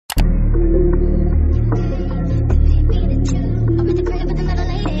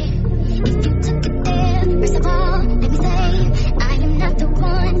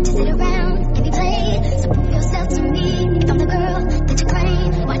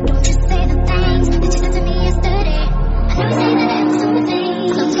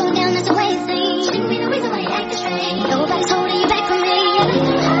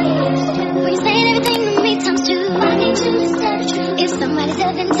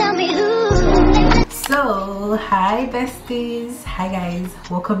tell me who. So hi besties, hi guys,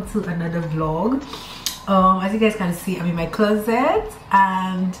 welcome to another vlog. As you guys can see, I'm in my closet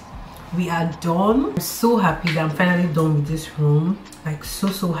and we are done. I'm so happy that I'm finally done with this room, like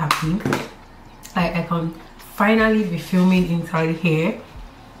so happy. I can finally be filming inside here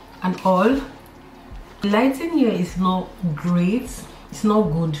and all. The lighting here is not great, it's not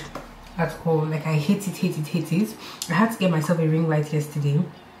good at all. Like I hate it. I had to get myself a ring light yesterday.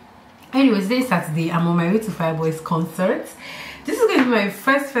 Anyways, today is Saturday. I'm on my way to Fireboy's concert. This is going to be my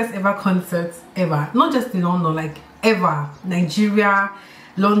first ever concert ever, not just in London, like ever. Nigeria,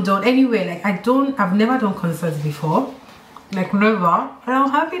 London, anywhere. Like I've never done concerts before, like never. And I'm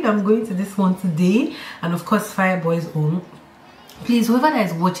happy that I'm going to this one today, and of course Fireboy's own. Please, whoever that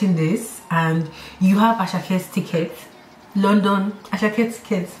is watching this and you have Asake's ticket, London, Asake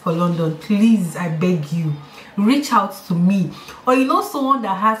tickets for London, please, I beg you, reach out to me. Or you know someone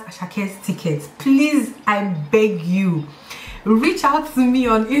that has Asake's tickets, please, I beg you, reach out to me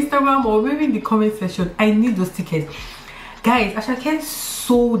on Instagram or maybe in the comment section. I need those tickets, guys. Asake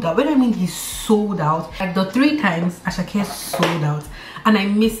sold out. When I mean he sold out, like the 3 times Asake sold out, and I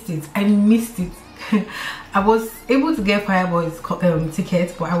missed it. I was able to get Fireboy's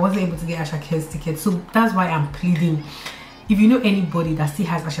tickets, but I wasn't able to get Asake's ticket. So that's why I'm pleading, if you know anybody that still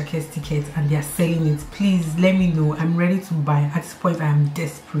has Asake's ticket and they are selling it, please let me know. I'm ready to buy. At this point I am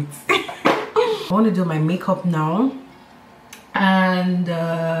desperate. I want to do my makeup now and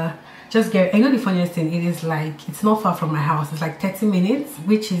just get, I know the funniest thing, it is like it's not far from my house. It's like 30 minutes,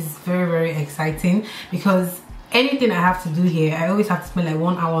 which is very exciting, because anything I have to do here, I always have to spend like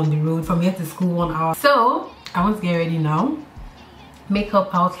 1 hour on the road. From here to school, 1 hour. So I want to get ready now. Makeup,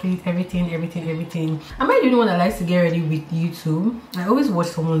 outfit, everything. Am I the only one that likes to get ready with YouTube? I always watch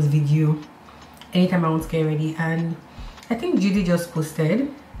someone's video anytime I want to get ready, and I think Judy just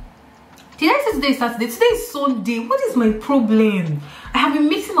posted. Did I say today is Saturday? Today is Sunday. What is my problem? I have been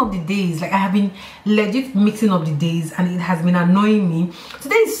mixing up the days. Like I have been legit mixing up the days, and it has been annoying me.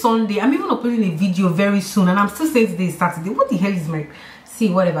 Today is Sunday. I'm even uploading a video very soon, and I'm still saying today is Saturday. What the hell is my... See,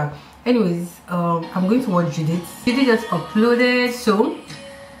 whatever. Anyways, I'm going to watch Judith. Judith just uploaded, so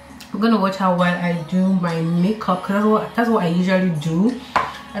I'm gonna watch her while I do my makeup, because that's what I usually do.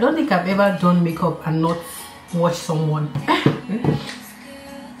 I don't think I've ever done makeup and not watch someone.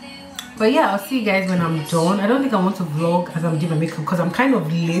 But yeah, I'll see you guys when I'm done. I don't think I want to vlog as I'm doing my makeup because I'm kind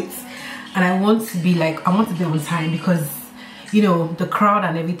of late, and I want to be like, I want to be on time because, you know, the crowd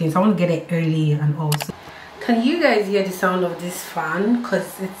and everything. So I want to get it early and all. So, can you guys hear the sound of this fan?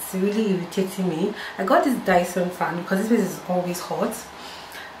 Because it's really irritating me. I got this Dyson fan because this place is always hot,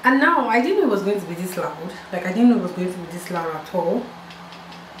 and now I didn't know it was going to be this loud. Like I didn't know it was going to be this loud at all.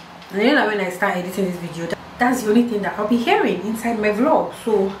 And you know that when I start editing this video, that's the only thing that I'll be hearing inside my vlog.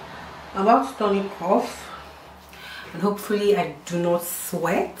 So I'm about to turn it off, and hopefully I do not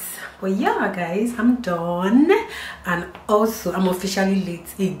sweat. But yeah guys, I'm done, and also I'm officially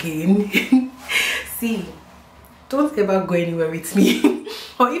late again. See, don't ever go anywhere with me.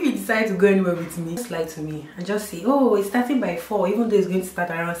 Or if you decide to go anywhere with me, just lie to me and just say, oh, it's starting by 4, even though it's going to start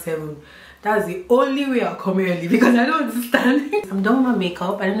around 7. That's the only way I'll come early, because I don't understand. I'm done with my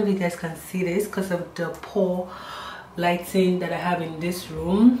makeup. I don't know if you guys can see this because of the poor lighting that I have in this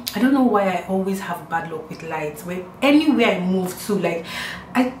room. I don't know why I always have bad luck with lights. When anywhere I move to, like,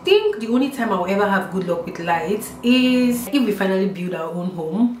 I think the only time I'll ever have good luck with lights is if we finally build our own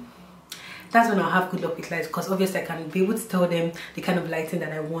home. That's when I'll have good luck with lights, because obviously I can be able to tell them the kind of lighting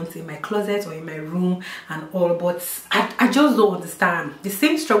that I want in my closet or in my room and all. But I just don't understand. The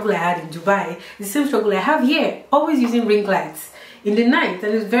same struggle I had in Dubai, the same struggle I have here, always using ring lights in the night,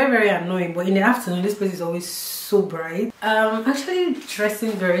 and it's very annoying. But in the afternoon, this place is always so bright. Actually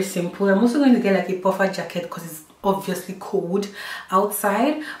dressing very simple. I'm also going to get like a puffer jacket because it's obviously cold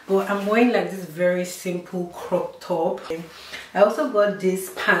outside, but I'm wearing like this very simple crop top. I also got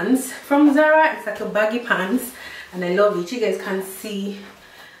these pants from Zara. It's like a baggy pants, and I love it. You guys can see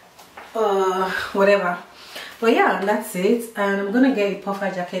whatever. But yeah, that's it. And I'm gonna get a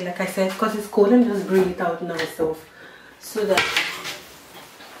puffer jacket, like I said, because it's cold. Let me just bring it out now, so that,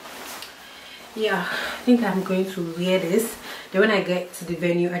 yeah, I think I'm going to wear this. Then when I get to the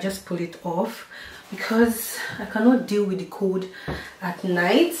venue, I just pull it off, because I cannot deal with the cold at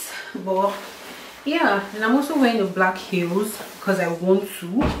night. But yeah, and I'm also wearing the black heels because I want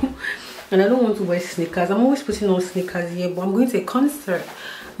to. And I don't want to wear sneakers. I'm always putting on sneakers here, but I'm going to a concert.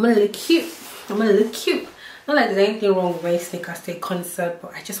 I'm gonna look cute. Not like there's anything wrong with wearing sneakers to a concert,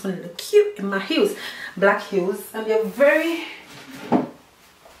 but I just want to look cute in my heels, black heels, and they're very,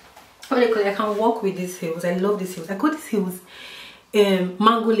 what do you call it? I can walk with these heels. I love these heels. I got these heels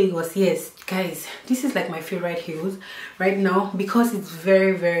Mango Lagos. Yes guys, this is like my favorite heels right now because it's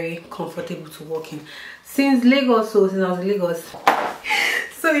very, very comfortable to walk in since Lagos. So since I was in Lagos,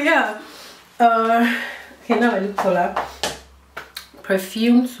 so yeah. Okay, now I look taller.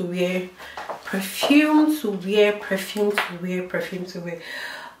 Perfume to wear, perfume to wear, perfume to wear, perfume to wear.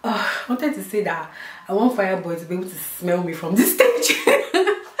 I wanted to say that I want Fireboy to be able to smell me from this stage.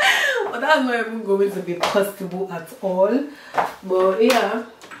 But that's not even going to be possible at all. But yeah,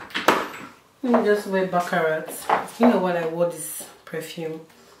 let me just wear Baccarat. It's been a while I wore this perfume.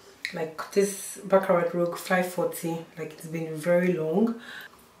 Like this Baccarat Rogue 540. Like it's been very long.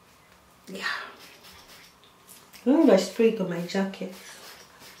 Yeah. I'm gonna spray it on my jacket.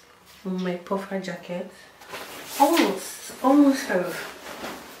 On my puffer jacket. Almost have.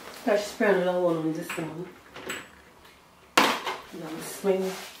 I should spray another one on this one. Now I'm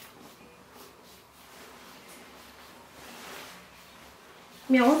smelling.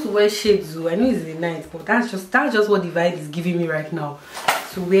 I want to wear shades though. I know it's the night, but that's just what the vibe is giving me right now.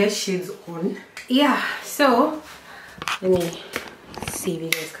 To wear shades on. Yeah, so let me see if you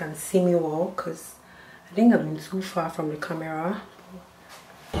guys can see me well, because I think I've been too far from the camera.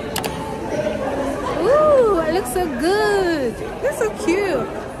 Ooh, I look so good. You're so cute.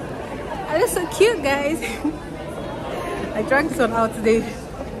 I look so cute, guys. I drank this one out today.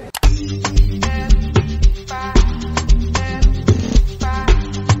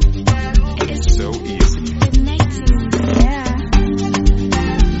 It's so easy. It makes it, yeah.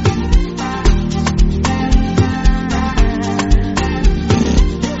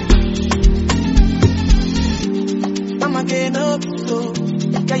 I'ma get up, so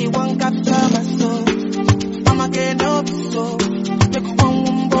yeah, you want capture my soul. I'ma get up, so make you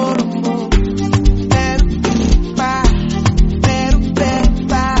want more.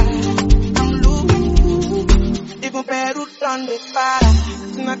 I'm loose, even Peru done the fire.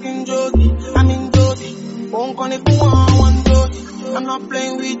 Snacking jokey, I'm in jokey. Won't connect one jokey. I'm not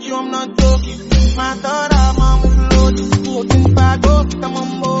playing with you, I'm not joking. My thought I'm on loaded. Putting back up, I'm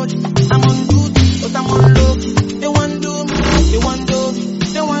on board. I'm on duty, but I'm on low. They want do me, they want do me,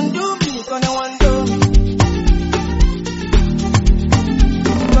 they want do me, gonna want do me.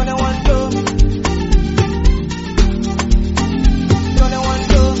 Gonna want do me. Gonna want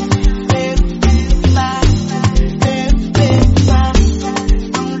do me.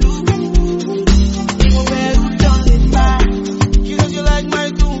 I'm loose. Even where you done it back. You know you like my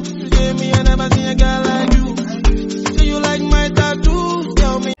too. You gave me, I never seen a girl like you. So you like my tattoo.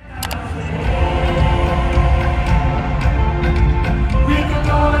 Tell me.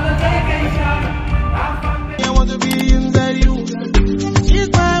 I want to be inside you. She's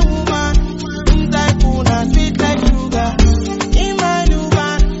my woman. Inside Puna, sweet like sugar. In my new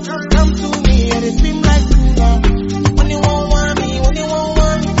van, come to me and it scream like sugar. When you won't want me, when you won't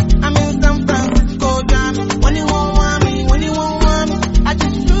want me, I'm in San Francisco, jamming. When you won't want me, when you won't want me, I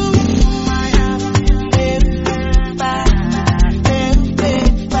just threw you in my house. Baby,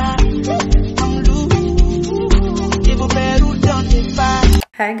 I'm loose. Even Peru done it back.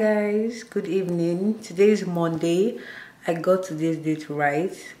 Hi guys, good evening. Today is Monday. I got today's date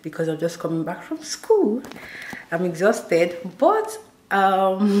right because I'm just coming back from school. I'm exhausted, but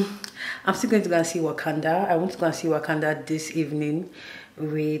I'm still going to go and see Wakanda. I want to go and see Wakanda this evening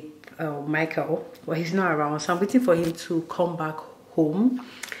with Michael, but he's not around, so I'm waiting for him to come back home.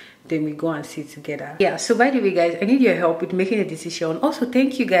 Then we go and see together. Yeah, so by the way guys, I need your help with making a decision. Also,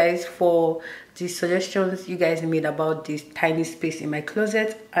 thank you guys for the suggestions you guys made about this tiny space in my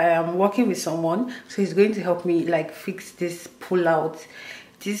closet. I am working with someone, so he's going to help me like fix this pull out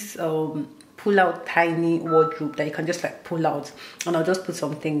tiny wardrobe that you can just like pull out, and I'll just put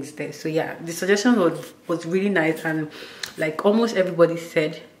some things there. So yeah, the suggestion was really nice, and like almost everybody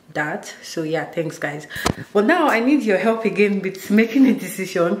said that. So yeah, thanks guys. But now I need your help again with making a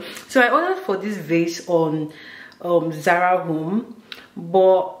decision. So I ordered for this vase on Zara Home,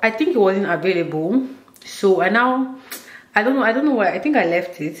 but I think it wasn't available. So I don't know why. I think I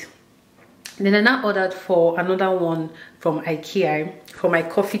left it. Then I now ordered for another one from IKEA for my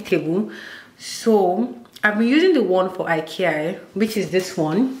coffee table. So I've been using the one for IKEA, which is this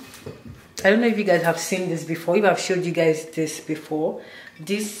one. I don't know if you guys have seen this before, if I've showed you guys this before.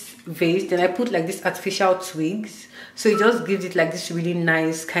 This vase, then I put like this artificial twigs, so it just gives it like this really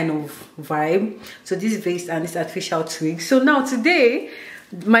nice kind of vibe. So this vase and this artificial twigs. So now today,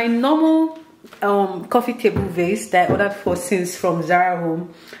 my normal coffee table vase that I ordered for since from Zara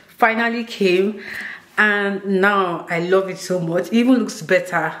Home finally came, and now I love it so much. It even looks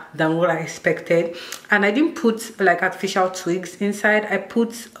better than what I expected. And I didn't put like artificial twigs inside. I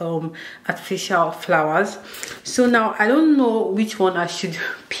put artificial flowers. So now I don't know which one I should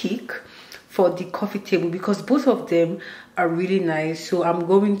pick for the coffee table, because both of them are really nice. So I'm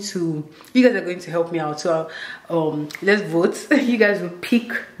going to, you guys are going to help me out, so let's vote. You guys will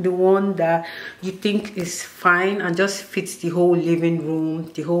pick the one that you think is fine and just fits the whole living room,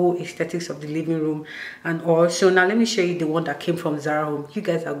 the whole aesthetics of the living room and all. So now let me show you the one that came from Zara Home. You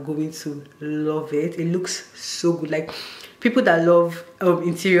guys are going to love it. It looks so good. Like people that love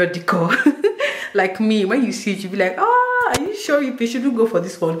interior decor like me, when you see it, you'll be like, ah, are you sure you shouldn't go for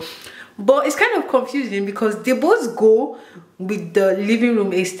this one? But it's kind of confusing because they both go with the living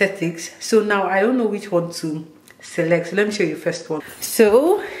room aesthetics. So now I don't know which one to select. So let me show you the first one.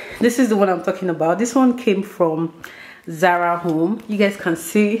 So this is the one I'm talking about. This one came from Zara Home. You guys can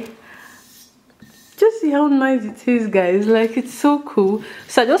see, just see how nice it is, guys. Like, it's so cool.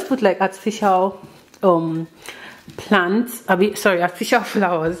 So I just put like artificial plants, artificial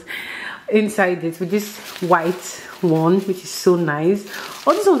flowers inside it with this white one, which is so nice.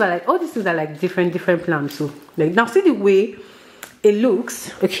 All these ones are like, all these things are like different plants too. Like, now see the way it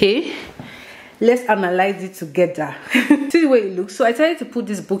looks. Okay, let's analyze it together. See the way it looks. So I decided to put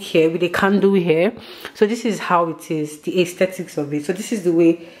this book here with a candle here. So this is how it is, the aesthetics of it. So this is the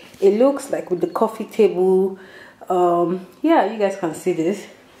way it looks like with the coffee table. Yeah, you guys can see this.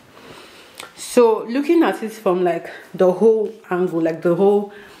 So looking at it from like the whole angle, like the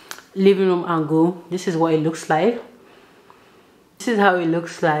whole living room angle, this is what it looks like. This is how it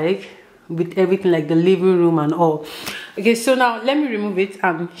looks like with everything, like the living room and all. Okay, so now let me remove it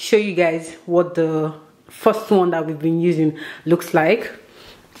and show you guys what the first one that we've been using looks like.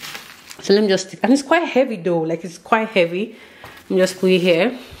 So let me just, and it's quite heavy though, like it's quite heavy. Let me just put it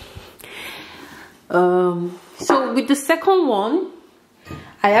here. So with the second one,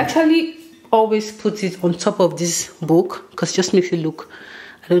 I actually always put it on top of this book because it just makes it look,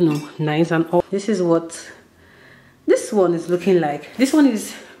 I don't know, nice and all. This is what this one is looking like. This one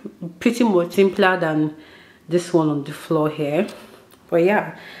is pretty much simpler than this one on the floor here. But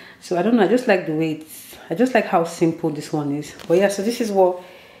yeah, so I don't know, I just like the way it's, I just like how simple this one is. But yeah, so this is what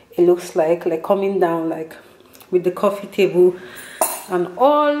it looks like coming down, like with the coffee table and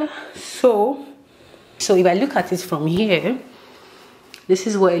all. So if I look at it from here, this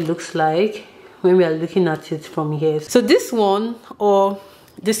is what it looks like when we are looking at it from here. So this one or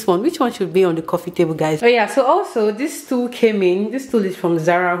this one, which one should be on the coffee table, guys? Oh yeah, so also this stool came in. This stool is from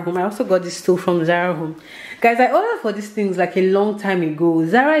Zara Home. I also got this stool from Zara Home. Guys, I ordered for these things like a long time ago.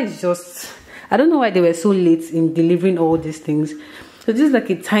 Zara is just, I don't know why they were so late in delivering all these things. So this is like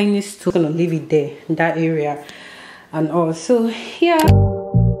a tiny stool. I'm gonna leave it there in that area and all. So yeah,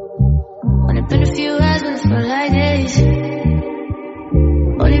 Only been a few hours, but it felt like days.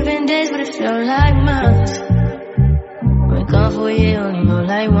 Only been days, but it felt like months. Gone for a year, only know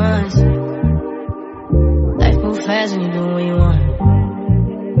like once. Life moves fast when you do what you want.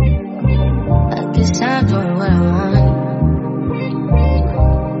 At this time, doing what I want.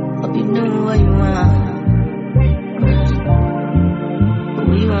 Hope you do what you want. What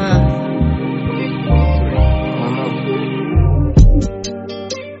we want.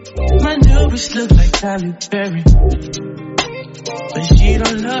 My new bitch look like Tyler Perry, but she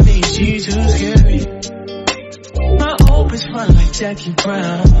don't love me, she too scary. My hope is fun like Jackie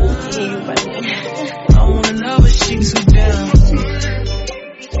Brown. I wanna love her, she too down.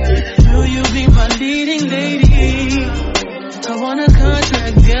 Will you be my leading lady? I wanna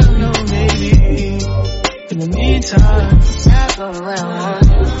contract, girl, no maybe. In the meantime, Stop going where I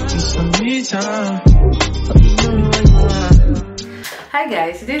want. need some me time. Hope you do what you want. hi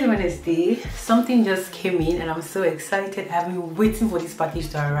guys, today's Wednesday. Something just came in and I'm so excited. I've been waiting for this package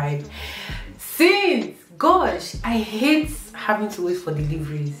to arrive since, gosh, I hate having to wait for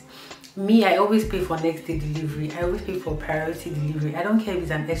deliveries. Me, I always pay for next day delivery. I always pay for priority delivery. I don't care if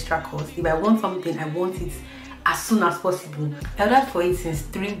it's an extra cost. If I want something, I want it as soon as possible. I ordered for it since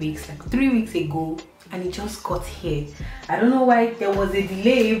 3 weeks, like 3 weeks ago, and it just got here. I don't know why there was a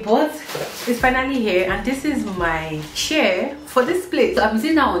delay, but it's finally here. And this is my chair for this place. So I'm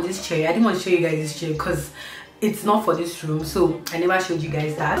sitting down on this chair. I didn't want to show you guys this chair because it's not for this room, so I never showed you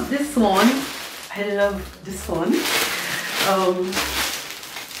guys that. This one, I love this one.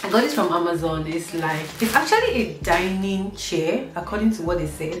 I got this from Amazon. It's like, it's actually a dining chair according to what they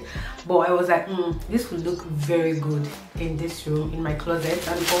said, but I was like, this would look very good in this room, in my closet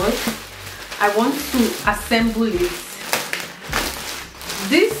and all. I want to assemble it.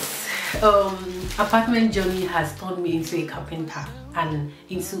 This apartment journey has turned me into a carpenter and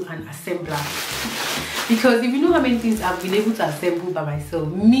into an assembler. Because if you know how many things I've been able to assemble by myself,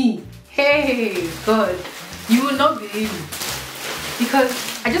 me, hey God, you will not believe it. Because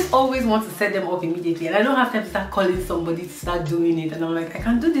I just always want to set them up immediately, and I don't have time to start calling somebody to start doing it, and I'm like, I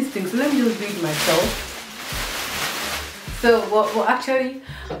can't do this thing, so let me just do it myself. So well actually,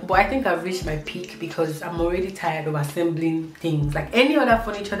 but I think I've reached my peak because I'm already tired of assembling things. Like any other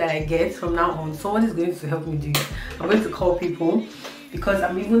furniture that I get from now on, someone is going to help me do it. I'm going to call people because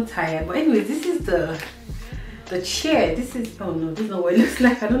I'm even tired. But anyways, this is the chair. This is, oh no, this is not what it looks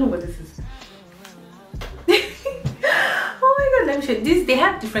like. I don't know what this is. Oh my God, let me show you. This, they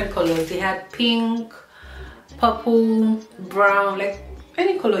had different colors. They had pink, purple, brown, like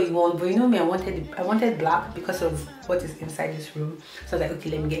any color you want. But you know me, I wanted black because of what is inside this room. So I was like, okay,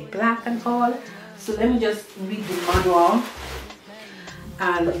 let me get black and all. So let me just read the manual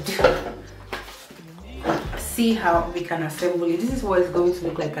and see how we can assemble it. This is what it's going to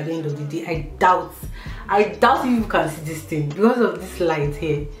look like at the end of the day. I doubt if you can see this thing because of this light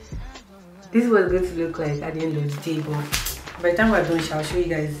here. This is what it's going to look like at the end of the day. But by the time we're done, I'll show you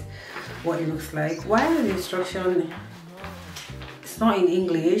guys what it looks like. Why is the instruction? It's not in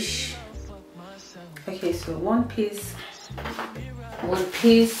English. Okay, so one piece.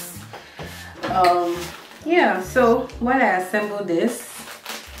 Yeah, so while I assemble this,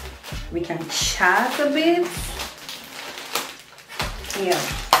 we can chat a bit. Yeah,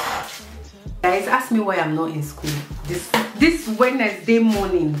 guys, ask me why I'm not in school this Wednesday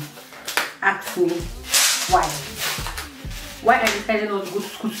morning. Ask me why I decided not to go to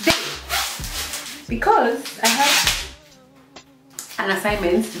school today. Because I have an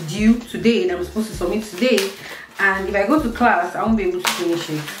assignment due today that I'm supposed to submit today, and if I go to class I won't be able to finish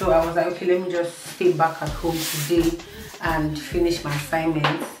it. So I was like, okay, let me just stay back at home today and finish my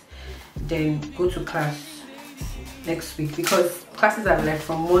assignments, then go to class next week, because classes are like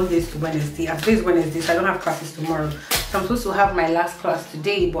from Mondays to Wednesday. As today is Wednesday, so I don't have classes tomorrow. So I'm supposed to have my last class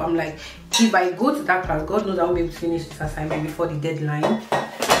today, but I'm like, if I go to that class, God knows I won't be able to finish this assignment before the deadline.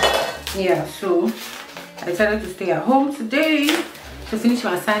 Yeah, so I decided to stay at home today to finish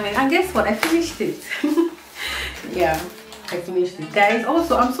my assignment, and guess what? I finished it. Yeah, I finished it, guys.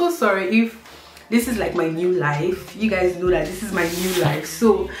 Also, I'm so sorry if this is like my new life. You guys know that this is my new life,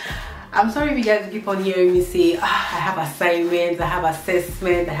 so I'm sorry if you guys keep on hearing me say, I have assignments, I have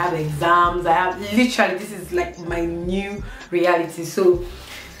assessments, I have exams, I have literally, this is like my new reality. So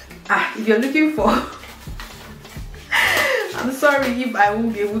if you're looking for I'm sorry if I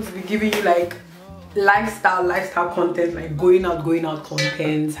won't be able to be giving you like lifestyle content, like going out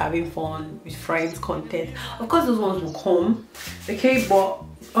content, having fun with friends content. Of course those ones will come, okay, but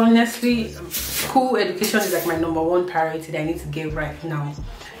honestly, school education is like my #1 priority that I need to get right now.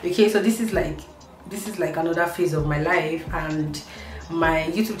 Okay, so this is like another phase of my life, and my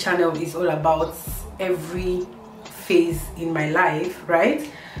YouTube channel is all about every phase in my life, right?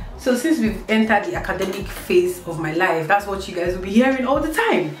 So since we've entered the academic phase of my life, that's what you guys will be hearing all the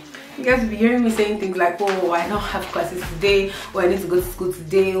time. You guys will be hearing me saying things like, oh, I don't have classes today, or I need to go to school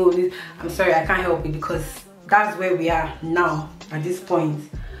today, or this. I'm sorry, I can't help it, because that's where we are now at this point.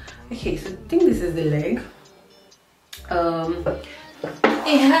 Okay, so I think this is the leg.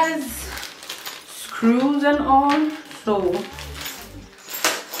 It has screws and all, so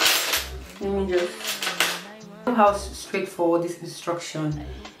let me just know how straightforward this instruction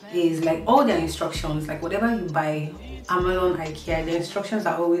is. Like all their instructions, like whatever you buy, Amazon, IKEA, the instructions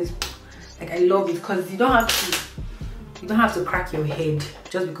are always like, I love it, because you don't have to crack your head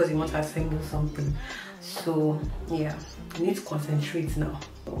just because you want to assemble something. So yeah, I need to concentrate now.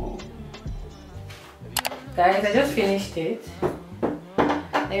 So, guys, I just finished it.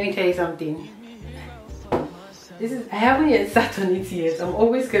 Let me tell you something. I haven't yet sat on it yet. I'm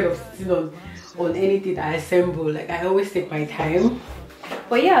always scared of sitting on anything I assemble. Like, I always take my time.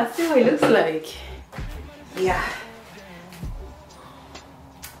 But yeah, see what it looks like. Yeah.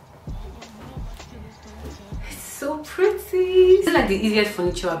 It's so pretty. This is like the easiest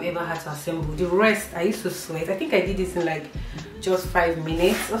furniture I've ever had to assemble. The rest, I used to sweat. I think I did this in like just 5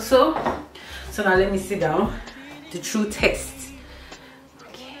 minutes or so. So now let me sit down. The true test.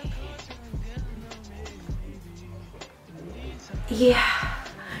 Yeah,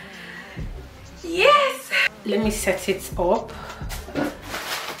 yes, let me set it up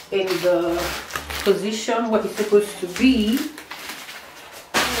in the position what it's supposed to be.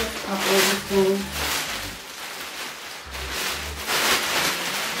 Everything.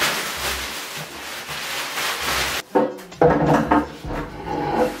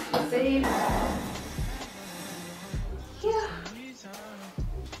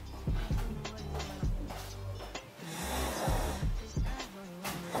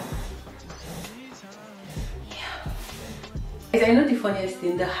 Guys, I know the funniest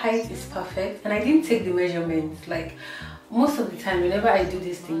thing, the height is perfect and I didn't take the measurements. Like most of the time whenever I do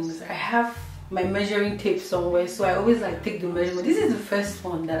these things, I have my measuring tape somewhere, so I always like take the measurement. This is the first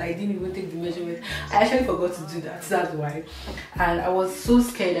one that I didn't even take the measurement. I actually forgot to do that, so that's why. And I was so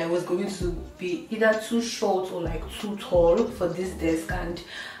scared I was going to be either too short or like too tall for this desk, and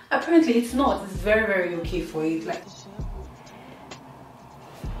apparently it's not. It's very, very okay for it. Like,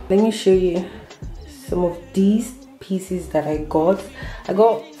 let me show you some of these pieces that I got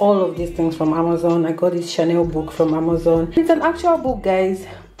all of these things from Amazon. I got this Chanel book from Amazon. It's an actual book, guys.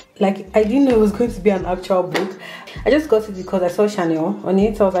 Like, I didn't know it was going to be an actual book. I just got it because I saw Chanel on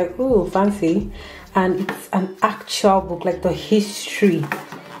it. So I was like, oh, fancy. And it's an actual book, like the history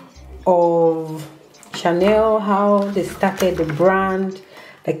of Chanel, how they started the brand,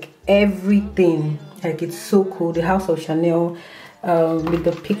 like everything. Like, it's so cool. The House of Chanel, with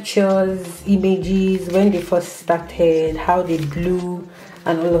the pictures, images, when they first started, how they blew,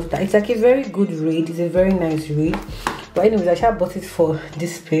 and all of that. It's like a very good read. It's a very nice read. But anyways, I actually bought it for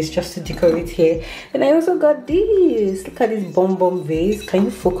this place just to decorate here. And I also got this. Look at this bomb vase. Can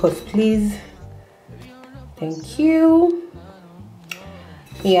you focus, please? Thank you.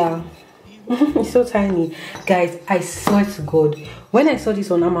 Yeah. It's so tiny. Guys, I swear to God, when I saw this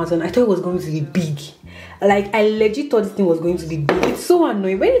on Amazon, I thought it was going to be big. Like, I legit thought this thing was going to be big. It's so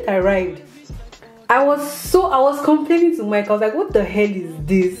annoying. When it arrived, I was complaining to Mike. I was like, what the hell is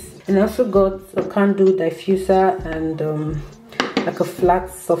this? And I also got a candle diffuser and like a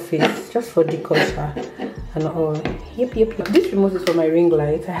flat surface just for decor and all. Yep. This remote is for my ring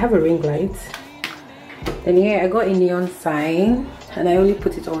light. I have a ring light. Then here I got a neon sign and I only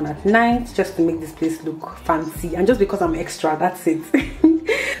put it on at night just to make this place look fancy, and just because I'm extra, that's it.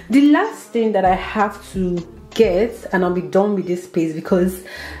 The last thing that I have to get, and I'll be done with this space because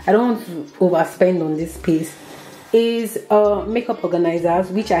I don't want to overspend on this space, is makeup organizers,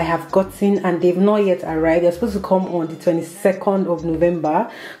 which I have gotten and they've not yet arrived. They're supposed to come on the 22nd of November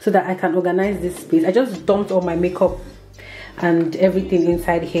so that I can organize this space. I just dumped all my makeup and everything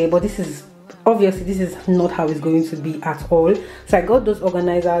inside here, but this is obviously this is not how it's going to be at all. So I got those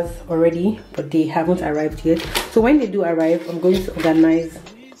organizers already, but they haven't arrived yet. So when they do arrive, I'm going to organize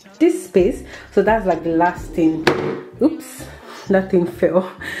this space. So that's like the last thing. Oops, that thing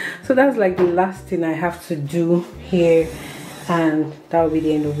fell. So that's like the last thing I have to do here, and that will be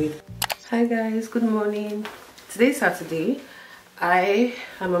the end of it. Hi guys, good morning. Today's Saturday. I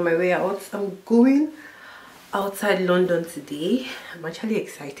am on my way out. I'm going outside London today. I'm actually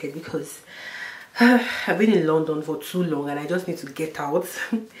excited because I've been in London for too long and I just need to get out.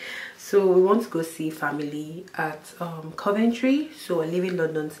 So we want to go see family at Coventry. So we're leaving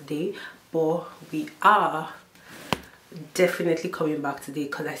London today, but we are definitely coming back today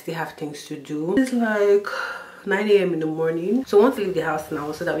because I still have things to do. It's like 9 AM in the morning, so I want to leave the house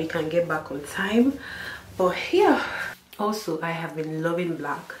now so that we can get back on time. But yeah, also I have been loving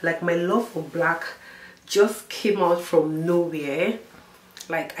black. Like, my love for black just came out from nowhere.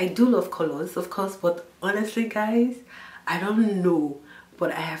 Like, I do love colors, of course, but honestly guys, I don't know,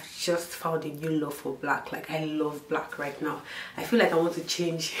 but I have just found a new love for black. Like, I love black right now. I feel like I want to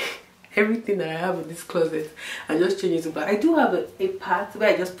change everything that I have in this closet and just change it to black. I do have a part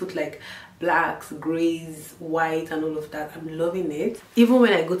where I just put like blacks, grays, white and all of that. I'm loving it. Even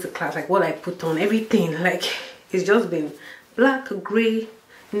when I go to class, like what I put on, everything, like it's just been black, gray,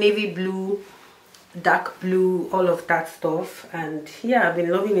 navy blue, dark blue, all of that stuff. And yeah, I've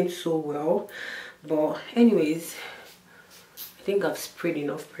been loving it so well. But anyways, I think I've sprayed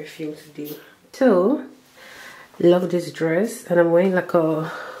enough perfume today. So love this dress, and I'm wearing like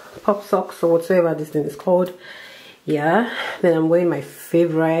a pop socks or whatever this thing is called. Yeah, then I'm wearing my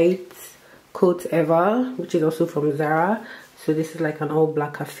favorite coat ever, which is also from Zara. So this is like an all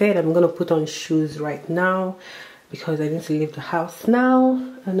black affair. I'm gonna put on shoes right now because I need to leave the house now,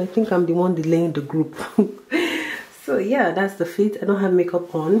 and I think I'm the one delaying the group. So yeah, that's the fit. I don't have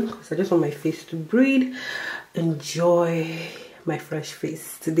makeup on because I just want my face to breathe. Enjoy my fresh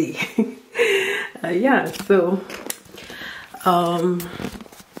face today. Yeah, so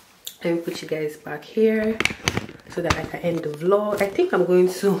let me put you guys back here so that I can end the vlog. I think I'm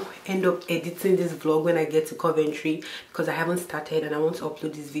going to end up editing this vlog when I get to Coventry because I haven't started and I want to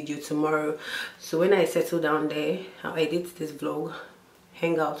upload this video tomorrow. So when I settle down there, I'll edit this vlog,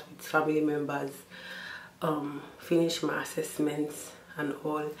 hang out with family members, finish my assessments and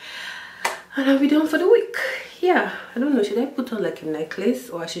all, and I'll be done for the week. Yeah, I don't know, should I put on like a necklace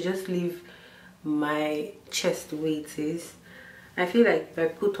or I should just leave my chest the way it is? I feel like if I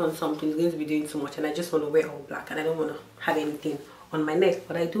put on something, it's going to be doing too much, and I just want to wear all black and I don't want to have anything on my neck.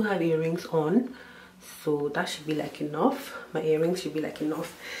 But I do have earrings on, so that should be like enough. My earrings should be like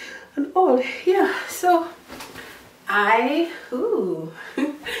enough and all. Yeah, so I'll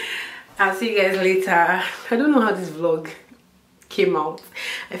see you guys later. I don't know how this vlog came out.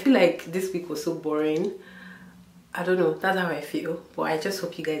 I feel like this week was so boring. I don't know, that's how I feel. But I just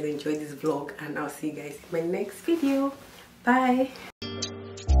hope you guys enjoyed this vlog, and I'll see you guys in my next video. Bye.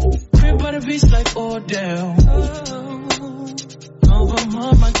 Like Odell.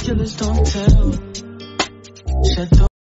 My killers don't tell.